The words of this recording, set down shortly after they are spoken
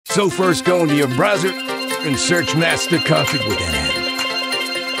So first go into your browser and search master config with an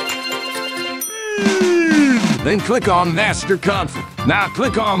N. Then click on master config. Now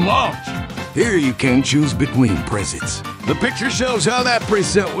click on launch. Here you can choose between presets. The picture shows how that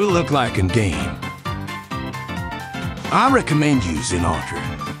preset will look like in game. I recommend using Ultra.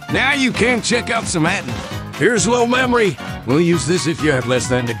 Now you can check out some admin. Here's low memory. We'll use this if you have less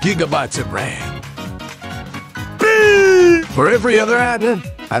than 2 gigabytes of RAM. For every other admin,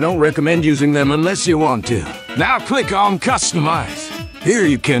 I don't recommend using them unless you want to. Now click on Customize. Here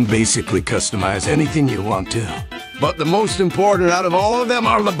you can basically customize anything you want to. But the most important out of all of them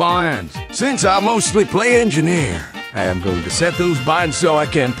are the binds. Since I mostly play engineer, I am going to set those binds so I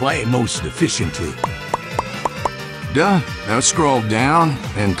can play most efficiently. Done. Now scroll down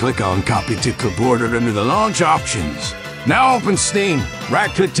and click on Copy to Clipboard under the Launch options. Now open Steam,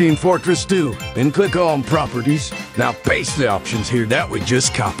 right-click Team Fortress 2, then click on Properties. Now paste the options here that we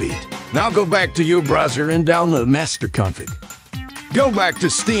just copied. Now go back to your browser and download Master Config. Go back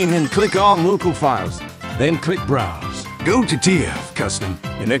to Steam and click on Local Files, then click Browse. Go to TF Custom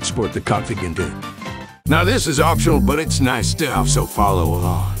and export the config into it. Now this is optional, but it's nice to have, so follow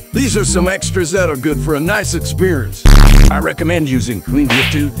along. These are some extras that are good for a nice experience. I recommend using Clean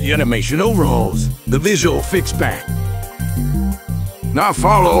TF2, the animation overhauls, the visual fix pack. Now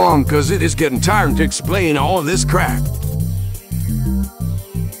follow along, cause it is getting tiring to explain all of this crap.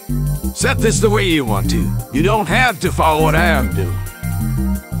 Set this the way you want to. You don't have to follow what I am doing.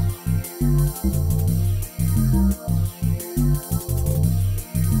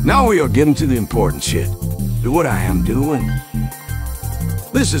 Now we are getting to the important shit. Do what I am doing.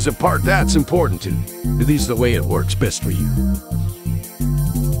 This is a part that's important to me. Do these the way it works best for you.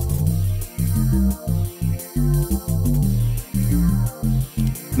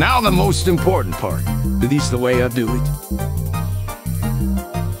 Now the most important part. Do these the way I do it.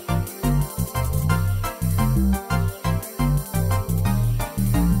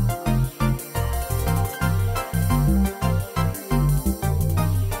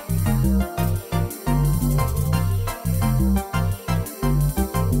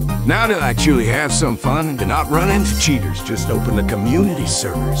 Now to actually have some fun and to not run into cheaters, just open the community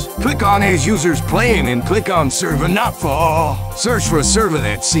servers. Click on As Users Playing and click on Server Not For All. Search for a server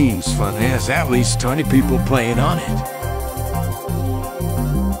that seems fun, has at least 20 people playing on it.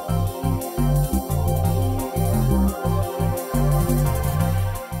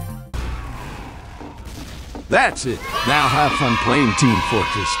 That's it. Now have fun playing Team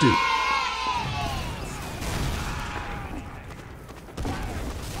Fortress 2.